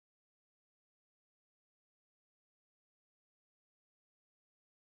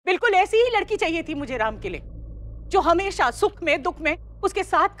बिल्कुल ऐसी ही लड़की चाहिए थी मुझे राम के लिए, जो हमेशा सुख में दुख में उसके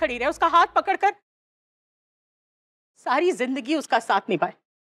साथ खड़ी रहे, उसका हाथ पकड़कर सारी जिंदगी उसका साथ निभाए।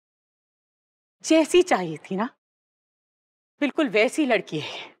 जैसी चाहिए थी ना, बिल्कुल वैसी लड़की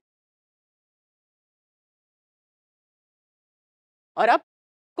है। और अब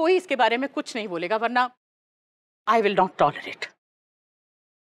कोई इसके बारे में कुछ नहीं बोलेगा, वरना I will not tolerate.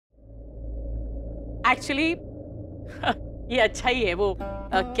 Actually ये अच्छा ही है। वो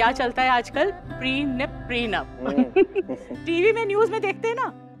क्या चलता है आजकल, प्रीनप। टीवी में न्यूज में देखते हैं ना,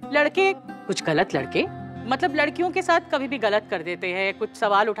 लड़के कुछ गलत लड़के मतलब लड़कियों के साथ कभी भी गलत कर देते हैं, कुछ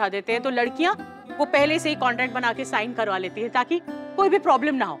सवाल उठा देते हैं, तो लड़कियां वो पहले से ही कॉन्ट्रैक्ट बना के साइन करवा लेती है ताकि कोई भी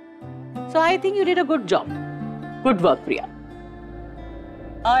प्रॉब्लम ना हो। सो I think you did a good job, good work प्रिया।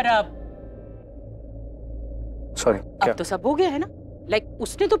 और अब सॉरी, अब तो सब हो गया है ना। लाइक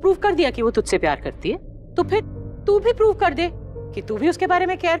उसने तो प्रूव कर दिया कि वो तुझसे प्यार करती है, तो फिर तू भी प्रूव कर दे कि तू भी उसके बारे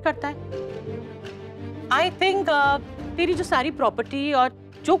में केयर करता है। आई थिंक तेरी जो सारी प्रॉपर्टी और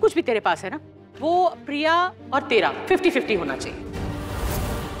जो कुछ भी तेरे पास है ना, वो प्रिया और तेरा 50-50 होना चाहिए।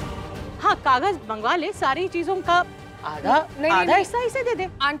 हाँ, कागज मंगवा ले, सारी चीजों का आधा हिस्सा इसे दे दे।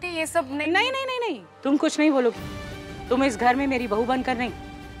 आंटी ये सब नहीं नहीं नहीं नहीं नहीं, तुम कुछ नहीं बोलोगी। तुम इस घर में मेरी बहू बनकर नहीं,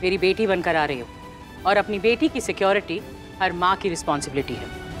 मेरी बेटी बनकर आ रही हो, और अपनी बेटी की सिक्योरिटी हर माँ की रिस्पॉन्सिबिलिटी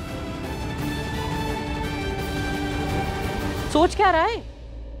है। सोच क्या रहा है?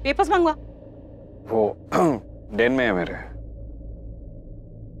 पेपर्स मंगवा। वो डेन में है मेरे।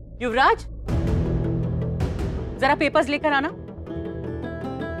 युवराज, जरा पेपर्स लेकर आना।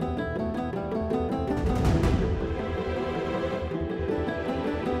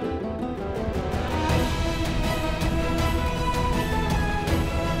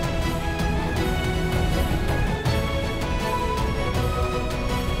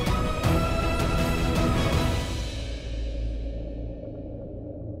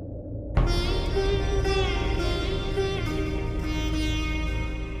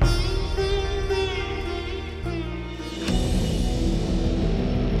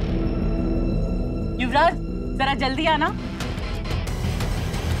 युवराज, जरा जल्दी आना।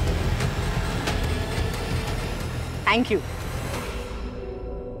 Thank you.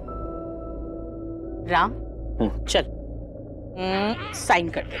 राम, चल साइन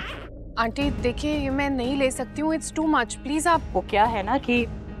कर दे। आंटी देखिए, ये मैं नहीं ले सकती हूँ, इट्स टू मच, प्लीज आप। वो क्या है ना कि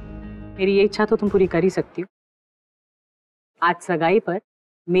मेरी ये इच्छा तो तुम पूरी कर ही सकती हो। आज सगाई पर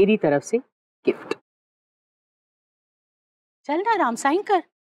मेरी तरफ से गिफ्ट। चल ना राम, साइन कर।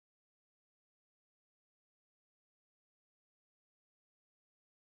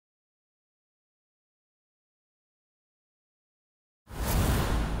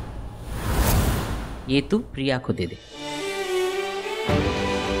 ये तू प्रिया को दे दे।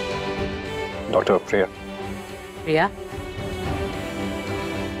 डॉक्टर प्रिया। प्रिया,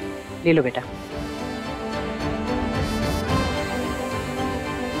 ले लो बेटा।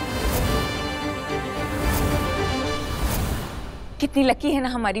 कितनी लकी है ना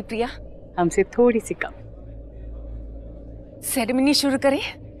हमारी प्रिया। हमसे थोड़ी सी कम। सेरेमनी शुरू करें?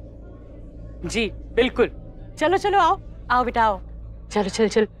 जी बिल्कुल। चलो चलो, आओ आओ बेटा, आओ। चलो चल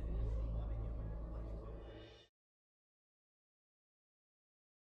चल।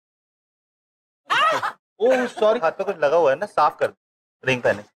 ओह सॉरी, हाथ पे कुछ लगा हुआ है ना, साफ कर दो। रिंग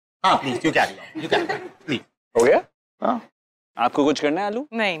पहने। हाँ प्लीज, यू कैरी प्लीज। हो गया? हाँ, आपको कुछ करना है आलू?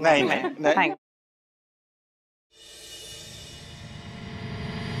 नहीं नहीं नहीं, नहीं।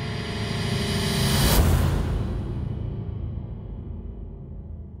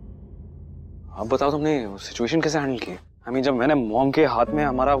 आप बताओ, तुमने सिचुएशन कैसे हैंडल की? I mean, जब मैंने मॉम के हाथ में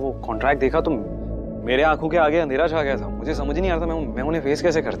हमारा वो कॉन्ट्रैक्ट देखा तो मेरे आंखों के आगे अंधेरा छा गया था। मुझे समझ ही नहीं आ रहा था मैं उन्हें फेस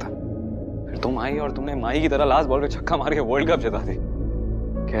कैसे करता। फिर तुम आई और तुमने माई की तरह लास्ट बॉल पे छक्का मार के वर्ल्ड कप जिता दी।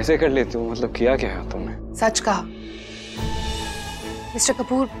 कैसे कर लेती हो? मतलब किया क्या है तुमने? सच कहा मिस्टर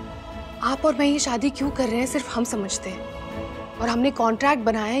कपूर, आप और मैं ये शादी क्यों कर रहे हैं सिर्फ हम समझते हैं, और हमने कॉन्ट्रैक्ट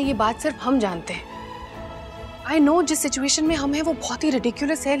बनाया है ये बात सिर्फ हम जानते हैं। आई नो जिस सिचुएशन में हम हैं वो बहुत ही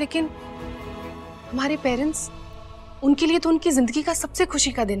रिडिक्युलस है, लेकिन हमारे पेरेंट्स, उनके लिए तो उनकी जिंदगी का सबसे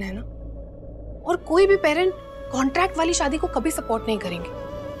खुशी का दिन है ना। और कोई भी पेरेंट कॉन्ट्रैक्ट वाली शादी को कभी सपोर्ट नहीं करेंगे।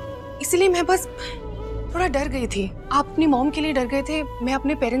 इसलिए मैं बस थोड़ा डर गई थी। आप अपनी मॉम के लिए डर गए थे, मैं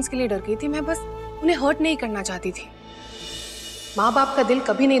अपने पेरेंट्स के लिए डर गई थी। मैं बस उन्हें हर्ट नहीं करना चाहती थी। माँ बाप का दिल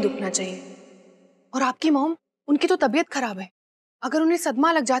कभी नहीं दुखना चाहिए। और आपकी मॉम, उनकी तो तबीयत खराब है, अगर उन्हें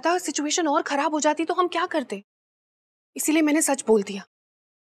सदमा लग जाता और सिचुएशन और खराब हो जाती तो हम क्या करते। इसीलिए मैंने सच बोल दिया।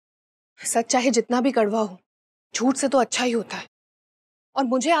 सच चाहे जितना भी कड़वा हो, झूठ से तो अच्छा ही होता है। और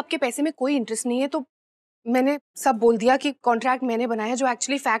मुझे आपके पैसे में कोई इंटरेस्ट नहीं है, तो मैंने सब बोल दिया कि कॉन्ट्रैक्ट मैंने बनाया, जो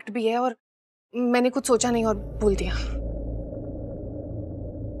एक्चुअली फैक्ट भी है, और मैंने कुछ सोचा नहीं और बोल दिया।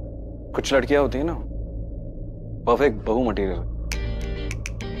 कुछ लड़कियां होती है ना, परफेक्ट बहू मटेरियल,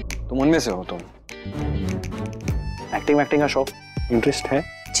 तुम उनमें से हो। तुम एक्टिंग का शौक, इंटरेस्ट है?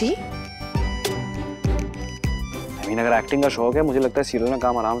 जी अगर एक्टिंग का शौक है, मुझे लगता है सीरियल में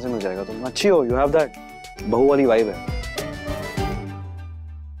काम आराम से मिल जाएगा। तुम अच्छी हो, यू हैव दैट बहू वाली वाइब है।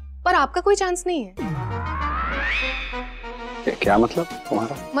 पर आपका कोई चांस नहीं है। क्या मतलब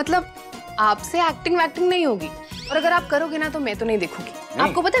तुम्हारा? मतलब आपसे एक्टिंग वैक्टिंग नहीं होगी, और अगर आप करोगे ना तो मैं तो नहीं देखूंगी। नहीं।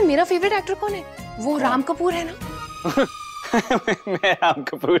 आपको पता है मेरा फेवरेट एक्टर कौन है? वो राम कपूर है ना। मैं राम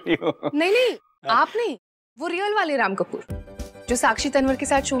कपूर ही हूँ। नहीं आप नहीं, वो रियल वाले राम कपूर जो साक्षी तन्वर के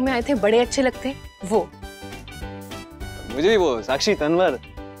साथ शो में आए थे, बड़े अच्छे लगते हैं वो। मुझे भी वो साक्षी तन्वर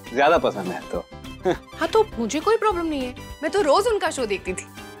ज्यादा पसंद है तो। हाँ तो मुझे कोई प्रॉब्लम नहीं है, मैं तो रोज उनका शो देखती थी।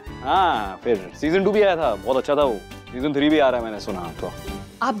 हाँ फिर सीजन 2 भी आया था, बहुत अच्छा था वो। सीजन 3 भी आ रहा है, मैंने सुना। तो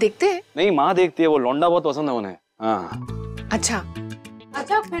आप देखते हैं? नहीं, माँ देखती है, वो लौंडा बहुत पसंद है उन्हें। हाँ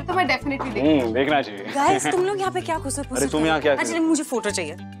अच्छा फिर तो मैं डेफिनेटली देखूंगी। देखना चाहिए। गाइस तुम लोग यहाँ पे क्या खुश अरे तुम यहाँ क्या? एक्चुअली मुझे फोटो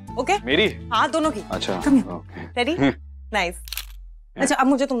चाहिए। ओके मेरी? हाँ दोनों की। अच्छा रेडी? नाइस। अच्छा अब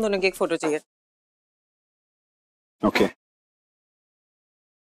मुझे तुम दोनों की एक फोटो चाहिए। Okay.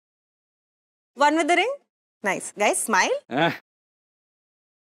 One with the ring. Nice guys smile.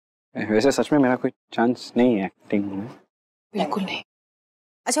 वैसे सच में मेरा कोई चांस नहीं है एक्टिंग में। बिल्कुल नहीं।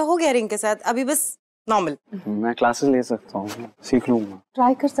 अच्छा हो गया रिंग के साथ, अभी बस नॉर्मल। मैं क्लासेस ले सकता हूँ, सीख लूंगा।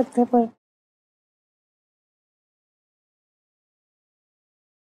 ट्राई कर सकते हैं पर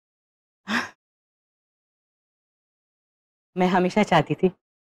मैं हमेशा चाहती थी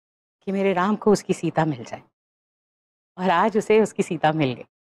कि मेरे राम को उसकी सीता मिल जाए, और आज उसे उसकी सीता मिल गई।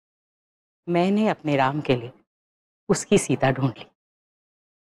 मैंने अपने राम के लिए उसकी सीता ढूंढ ली।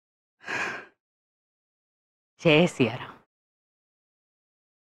 जय सिया राम।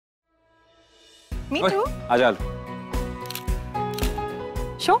 मी टू। आजा।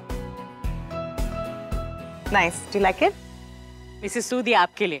 Show nice, do you like it? Mrs सूदी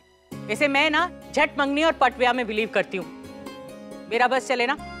आपके लिए। वैसे मैं ना झट मंगनी और पटव्या में बिलीव करती हूँ। मेरा बस चले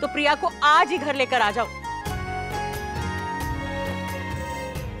ना तो प्रिया को आज ही घर लेकर आ जाओ।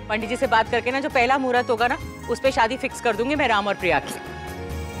 पंडित जी से बात करके ना जो पहला मुहूर्त होगा ना उस पे शादी फिक्स कर दूंगी मैं राम और प्रिया की।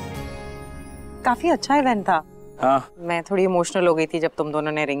 काफी अच्छा इवेंट था। हाँ मैं थोड़ी इमोशनल हो गई थी जब तुम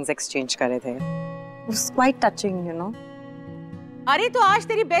दोनों ने रिंग्स एक्सचेंज करे थे। It was quite touching, you know. अरे तो आज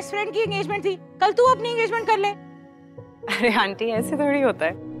तेरी बेस्ट फ्रेंड की एंगेजमेंट थी, कल तू अपनी एंगेजमेंट कर ले। अरे आंटी ऐसे थोड़ी होता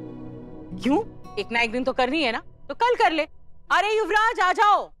है। क्यों? एक ना एक दिन तो करनी है ना, तो कल कर ले। अरे युवराज आ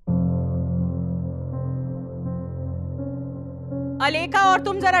जाओ। अलेका और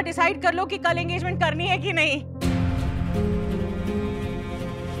तुम जरा डिसाइड कर लो कि कल एंगेजमेंट करनी है कि नहीं।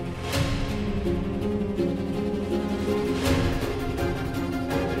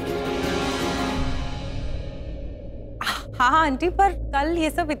 हाँ आंटी पर कल ये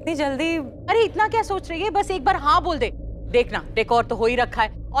सब इतनी जल्दी। अरे इतना क्या सोच रही है, बस एक बार हाँ बोल दे। देखना डेकोर तो हो ही रखा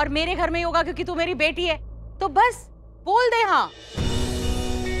है और मेरे घर में ही होगा क्योंकि तू मेरी बेटी है, तो बस बोल दे हाँ।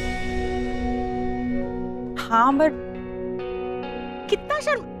 हाँ बट कितना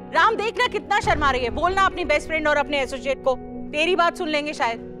शर्म, राम देखना कितना शर्मा रही है। बोलना अपनी बेस्ट फ्रेंड और अपने एसोसिएट को, तेरी बात सुन लेंगे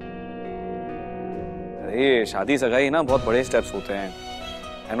शायद। अरे शादी सगाई ना बहुत बड़े स्टेप्स होते हैं।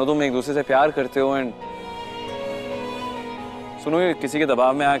 है ना, तुम एक दूसरे से प्यार करते हो एंड सुनो, ये किसी के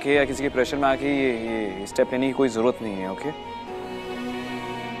दबाव में आके या किसी के प्रेशर में आके ये स्टेप लेने की कोई जरूरत नहीं है। ओके,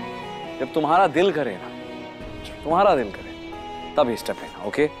 जब तुम्हारा दिल करे ना, तुम्हारा दिल करे तब ये स्टेप लेना।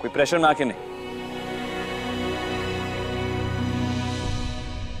 ओके, कोई प्रेशर में आके नहीं।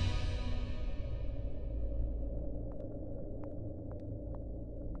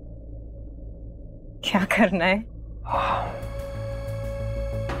 क्या करना है?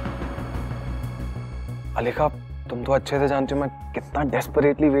 अलेका, तुम तो अच्छे से जानती हो मैं कितना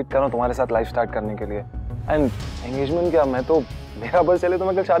डेस्परेटली वेट कर रहा हूँ तुम्हारे साथ लाइफ स्टार्ट करने के लिए। एंड एंगेजमेंट क्या, मैं तो मेरा बस चले तो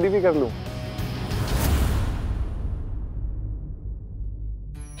मैं कल शादी भी कर लूँ।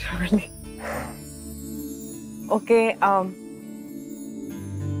 ओके,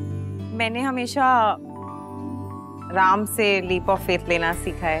 मैंने हमेशा राम से लीप ऑफ फेथ लेना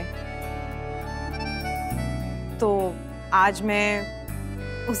सीखा है, तो आज मैं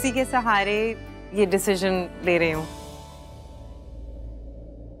उसी के सहारे ये डिसीजन ले रही हूँ।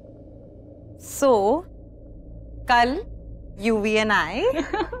 सो कल UV and I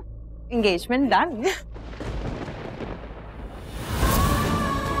engagement done.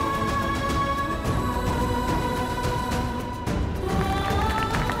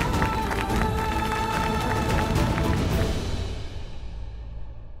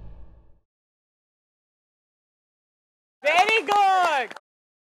 Very good.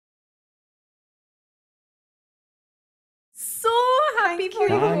 So happy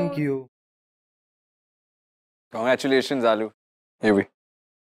Thank you. Congratulations, Alu. Here we.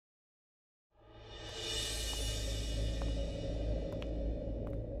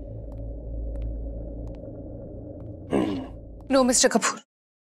 No mister Kapoor,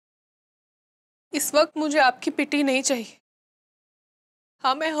 इस वक्त मुझे आपकी पिटी नहीं चाहिए।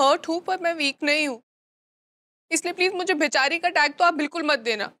 हाँ मैं हर्ट हूं पर मैं वीक नहीं हूं, इसलिए प्लीज मुझे बेचारी का टैग तो आप बिल्कुल मत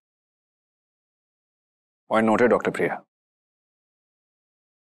देना। पॉइंट नोटेड डॉक्टर प्रिया।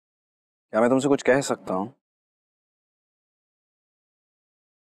 क्या मैं तुमसे कुछ कह सकता हूँ?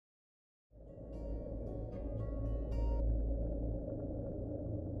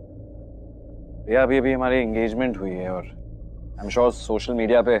 प्रिया, अभी हमारी एंगेजमेंट हुई है और I am sure social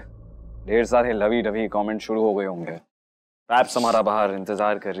media पे ढेर सारे लवी डवी कमेंट शुरू हो गए होंगे। पैप्स हमारा बाहर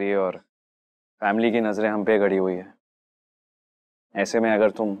इंतजार कर रही है और फैमिली की नजरें हम पे गड़ी हुई है। ऐसे में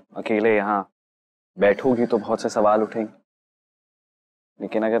अगर तुम अकेले यहाँ बैठोगी तो बहुत से सवाल उठेंगे,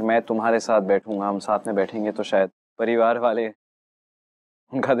 लेकिन अगर मैं तुम्हारे साथ बैठूंगा, हम साथ में बैठेंगे तो शायद परिवार वाले,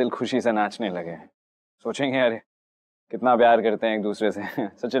 उनका दिल खुशी से नाचने लगे, सोचेंगे अरे कितना प्यार करते हैं एक दूसरे से,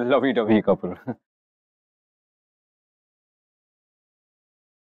 सच ए लवी डवी कपल।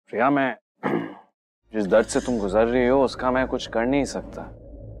 प्रिया, मैं जिस दर्द से तुम गुजर रही हो उसका मैं कुछ कर नहीं सकता,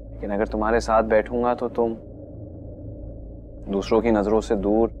 लेकिन अगर तुम्हारे साथ बैठूंगा तो तुम दूसरों की नजरों से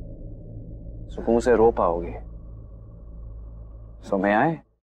दूर सुकून से रो पाओगी। सो मैं आए?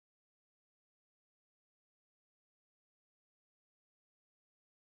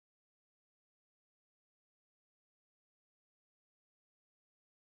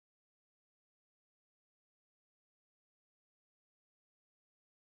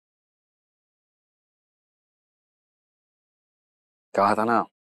 कहा था ना,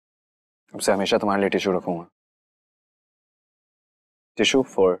 अब से हमेशा तुम्हारे लिए टिश्यू रखूंगा। Tissue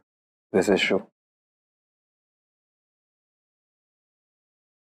for this issue.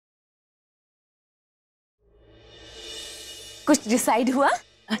 कुछ डिसाइड हुआ?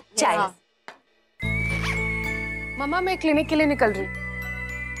 चाय। मम्मा मैं क्लिनिक के लिए निकल रही।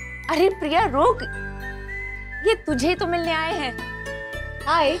 अरे प्रिया रोक, ये तुझे तो मिलने आए हैं।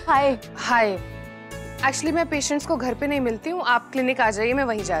 हाय हाय हाय, एक्चुअली मैं पेशेंट्स को घर पे नहीं मिलती हूँ, आप क्लिनिक आ जाइए, मैं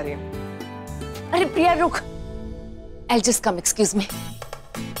वहीं जा रही हूँ। अरे प्रिया रुक, I'll just come, excuse me।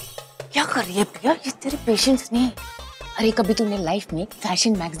 क्या कर रही है प्रिया? ये तेरे पेशेंट्स नहीं। अरे कभी तूने लाइफ में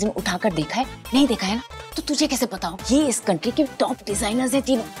फैशन मैगजीन उठाकर देखा है? नहीं देखा है ना, तो तुझे कैसे पता हो? ये इस कंट्री के टॉप डिजाइनर्स हैं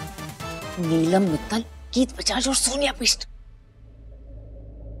तीनों, नीलम मित्तल, गीत बजाज और सोनिया पिस्ट।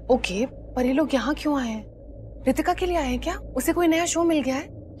 ओके, पर ये लोग यहाँ क्यों आए हैं? रितिका के लिए आए हैं क्या? उसे कोई नया शो मिल गया है?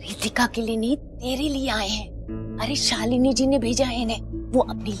 रितिका के लिए नहीं, तेरे लिए आए हैं। अरे शालिनी जी ने भेजा है इन्हें, वो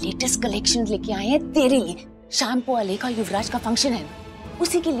अपनी लेटेस्ट कलेक्शन लेके आए हैं तेरे लिए। शाम को अले का युवराज का फंक्शन है,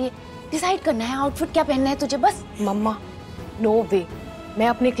 उसी के लिए डिसाइड करना है आउटफिट क्या पहनना है तुझे बस। मम्मा नो वे, मैं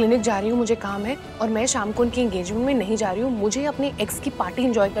अपने क्लिनिक जा रही हूँ, मुझे काम है और मैं शाम को उनकी एंगेजमेंट में नहीं जा रही हूँ। मुझे अपने एक्स की पार्टी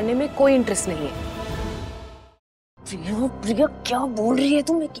एंजॉय करने में कोई इंटरेस्ट नहीं है। प्रिया प्रिया क्या बोल रही है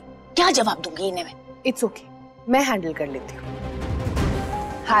तुम? क्या जवाब दूंगी इन्हें मैं? इट्स ओके, मैं हैंडल कर लेती हूँ।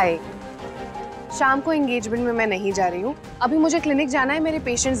 हाय, शाम को एंगेजमेंट में मैं नहीं जा रही हूँ, अभी मुझे क्लिनिक जाना है, मेरे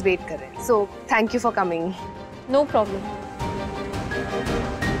पेशेंट्स वेट कर रहे हैं। So thank you for coming. No problem.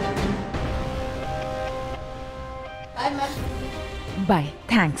 Bye,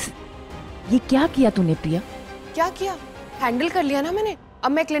 thanks. ये क्या किया तूने प्रिया? क्या किया? हैंडल कर लिया ना मैंने,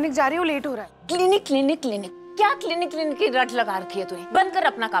 अब मैं क्लिनिक जा रही हूँ, लेट हो रहा है। क्लिनिक क्लिनिक क्लिनिक क्या? क्लिनिक क्लिनिक की रट लगा रखी है तूने। बंद कर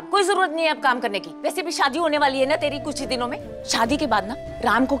अपना काम, कोई जरूरत नहीं है अब काम करने की। वैसे भी शादी होने वाली है ना तेरी कुछ ही दिनों में। शादी के बाद ना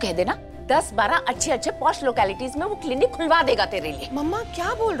राम को कह देना 10-12 अच्छे पॉश लोकेलिटीज में वो क्लिनिक खुलवा देगा तेरे लिए। मम्मा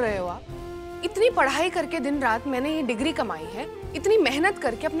क्या बोल रहे हो आप? इतनी पढ़ाई करके दिन रात मैंने ये डिग्री कमाई है, इतनी मेहनत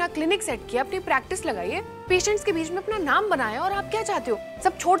करके अपना क्लिनिक सेट किया, अपनी प्रैक्टिस लगाई है, पेशेंट्स के बीच में अपना नाम बनाया, और आप क्या चाहते हो?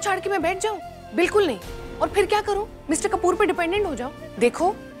 सब छोड़ छाड़ के मैं बैठ जाऊं? बिल्कुल नहीं। और फिर क्या करूं? मिस्टर कपूर पे डिपेंडेंट हो जाऊं?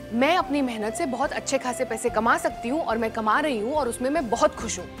 देखो, मैं अपनी मेहनत से बहुत अच्छे खासे पैसे कमा सकती हूँ और मैं कमा रही हूँ और उसमें मैं बहुत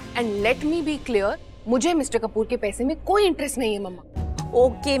खुश हूँ। And let me B clear, मुझे मिस्टर कपूर के पैसे में कोई इंटरेस्ट नहीं है मम्मा।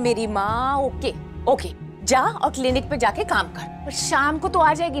 ओके मेरी माँ, ओके ओके, जा और क्लिनिक पे जाके काम कर। पर शाम को तो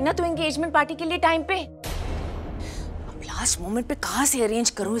आ जाएगी ना तू एंगेजमेंट पार्टी के लिए टाइम पे? अब लास्ट मोमेंट पे कहाँ से अरेंज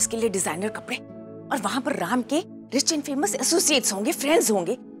करूँ इसके लिए डिजाइनर कपड़े? और वहां पर राम के रिच एंड फेमस एसोसिएट्स होंगे, फ्रेंड्स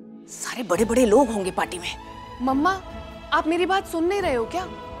होंगे, सारे बड़े बड़े लोग होंगे पार्टी में। मम्मा आप मेरी बात सुन नहीं रहे हो क्या?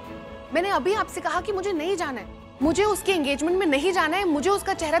 मैंने अभी आपसे कहा कि मुझे नहीं जाना है, मुझे उसके एंगेजमेंट में नहीं जाना है, मुझे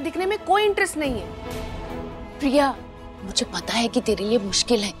उसका चेहरा दिखने में कोई इंटरेस्ट नहीं है। प्रिया मुझे पता है कि तेरे लिए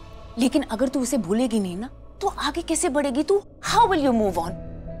मुश्किल है, लेकिन अगर तू उसे भूलेगी नहीं ना तो आगे कैसे बढ़ेगी तू? How will you move on?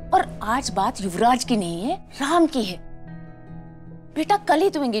 और आज बात युवराज की नहीं है, राम की है। बेटा कल ही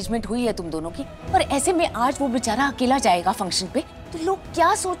तो एंगेजमेंट हुई है तुम दोनों की, और ऐसे में आज वो बेचारा अकेला जाएगा फंक्शन पे, तो लोग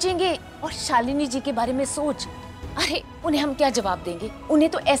क्या सोचेंगे? और शालिनी जी के बारे में सोच। अरे उन्हें हम क्या जवाब देंगे? उन्हें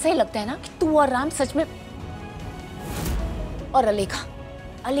तो ऐसा ही लगता है ना कि तू और राम सच में। और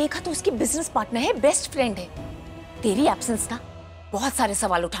अलेखा तो उसकी बिजनेस पार्टनर है, बेस्ट फ्रेंड है। तेरी एब्सेंस ना बहुत सारे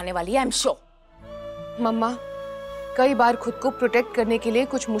सवाल उठाने वाली है, आई एम श्योर। मम्मा, कई बार खुद को प्रोटेक्ट करने के लिए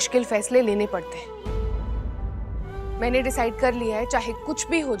कुछ मुश्किल फैसले लेने पड़ते हैं। मैंने डिसाइड कर लिया है, चाहे कुछ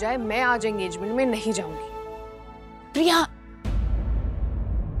भी हो जाए, मैं आज एंगेजमेंट में नहीं जाऊंगी। प्रिया,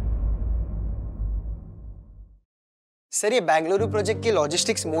 सर, ये बेंगलुरु प्रोजेक्ट की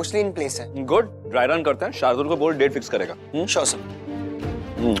लॉजिस्टिक्स मोस्टली इन प्लेस है। गुड, ड्राई रन करते हैं। शार्दुल को बोल, डेट फिक्स करेगा। Sure sir.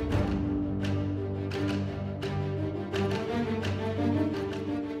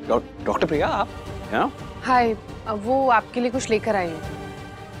 डॉक्टर प्रिया, आप यहाँ? हाय, वो आपके लिए कुछ लेकर आई हूँ।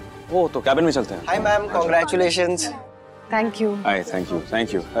 वो तो कैबिन में चलते हैं। Hi ma'am, congratulations. Thank you. Hi,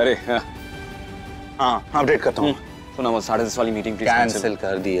 thank you. अरे हाँ, अपडेट करता हूँ। सुना, वो 10:30 वाली मीटिंग कैंसिल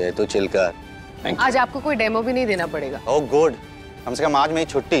कर दी है, तो चिल कर। आज आपको कोई डेमो भी नहीं देना पड़ेगा। ओह गुड, कम से कम आज मेरी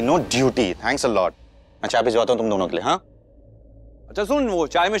छुट्टी, no duty. Thanks a lot. मैं चाय भिजवाता हूँ तुम दोनों के लिए। हाँ, अच्छा सुन, वो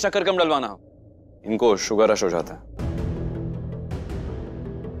चाय में शक्कर कम डलवाना, इनको शुगर रश हो जाता है।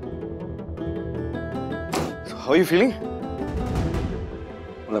 How are you feeling?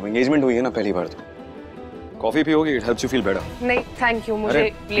 मतलब एंगेजमेंट हुई है ना पहली बार, तो coffee पियोगी? It helps you feel better. नहीं थैंक यू, मुझे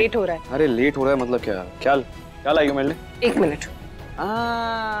लेट हो रहा है। अरे लेट हो रहा है मतलब क्या? क्या लाई हो मेरे लिए? 1 मिनट।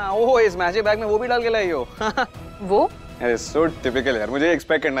 ओहो, इस मैजिक बैग में वो भी डाल के लाई हो? वो? अरे सो टिपिकल यार, मुझे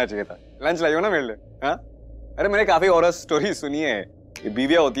एक्सपेक्ट करना चाहिए था। लंच लाई हो ना मेरे लिए? हाँ? अरे मैंने काफी और स्टोरी सुनी है। ये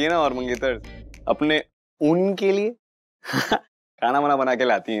बीवियां होती है ना और मंगेतर अपने उनके लिए खाना वाना बना के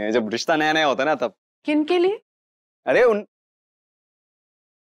लाती हैं जब रिश्ता नया नया होता है ना तब। किन के लिए? अरे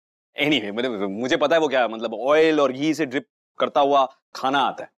एनीवे, मतलब मुझे पता है वो क्या, मतलब ऑयल और घी से ड्रिप करता हुआ खाना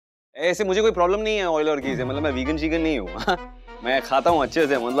आता है। ऐसे मुझे कोई प्रॉब्लम नहीं है ऑयल और घी से, मतलब मैं वीगन शीगन नहीं हूँ। मैं खाता हूँ अच्छे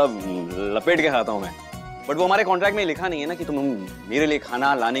से, मतलब लपेट के खाता हूँ मैं। बट वो हमारे कॉन्ट्रैक्ट में लिखा नहीं है ना कि तुम मेरे लिए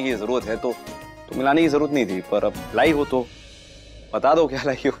खाना लाने की जरूरत है, तो तुम्हें लाने की जरूरत नहीं थी, पर अब लाई हो तो बता दो क्या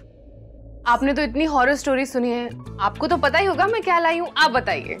लाई हो। आपने तो इतनी हॉरर स्टोरी सुनी है, आपको तो पता ही होगा मैं क्या लाई हूँ, आप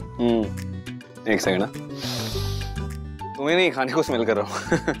बताइए। एक सेकंड, तुम्हें नहीं खाने को स्मेल कर रहा हूँ।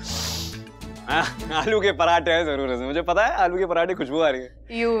 आलू के पराठे हैं जरूर, मुझे पता है आलू के पराठे खुशबू आ रही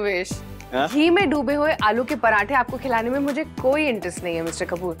है। You wish. घी में डूबे हुए आलू के पराठे आपको खिलाने में मुझे कोई इंटरेस्ट नहीं है मिस्टर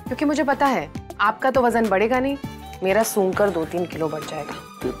कपूर, क्योंकि मुझे पता है आपका तो वजन बढ़ेगा नहीं, मेरा सूंघकर 2-3 किलो बढ़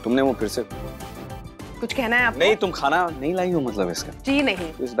जाएगा। तुमने वो फिर से कुछ कहना है आपको? नहीं, तुम खाना नहीं लाई हो मतलब इसका? जी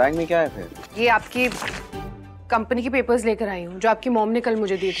नहीं। तो इस बैग में क्या है फिर? ये आपकी कंपनी की पेपर्स लेकर आई हूँ जो आपकी मॉम ने कल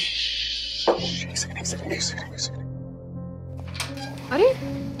मुझे दी थी। एक सेकंड।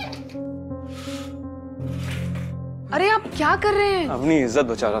 अरे आप क्या कर रहे हैं? अपनी इज्जत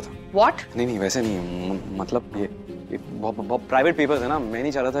बचा रहा था। What? नहीं वैसे नहीं, मतलब ये बहुत प्राइवेट पेपर्स है ना, मैं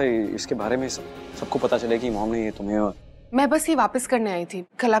नहीं चाह रहा था इसके बारे में सबको पता चले कि मॉम ने ये तुम्हें और... मैं बस ये वापस करने आई थी,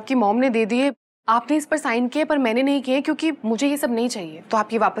 कल आपकी मॉम ने दे दिए, आपने इस पर साइन किए पर मैंने नहीं किए क्योंकि मुझे ये सब नहीं चाहिए, तो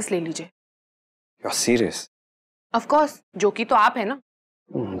आप ये वापस ले लीजिए। You're serious? Of course, जो कि तो आप है ना।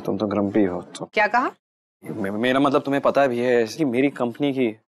 तुम तो ग्रम्पी हो तो। क्या कहा? मेरा मतलब तुम्हें पता भी है कि मेरी कंपनी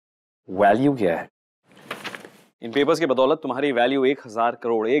की वैल्यू क्या है। इन पेपर्स की बदौलत तुम्हारी वैल्यू 1000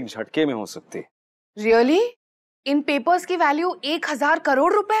 करोड़ एक झटके में हो सकती है। Really? इन पेपर्स की वैल्यू 1000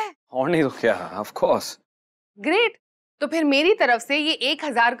 करोड़ रुपए? और नहीं तो क्या, ऑफ कोर्स। ग्रेट, तो फिर मेरी तरफ से ये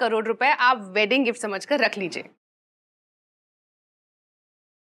 1000 करोड़ रुपए आप वेडिंग गिफ्ट समझकर रख लीजिए।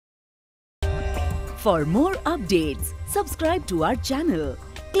 For more updates, subscribe to our channel,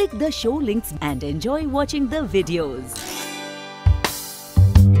 click the show links and enjoy watching the videos.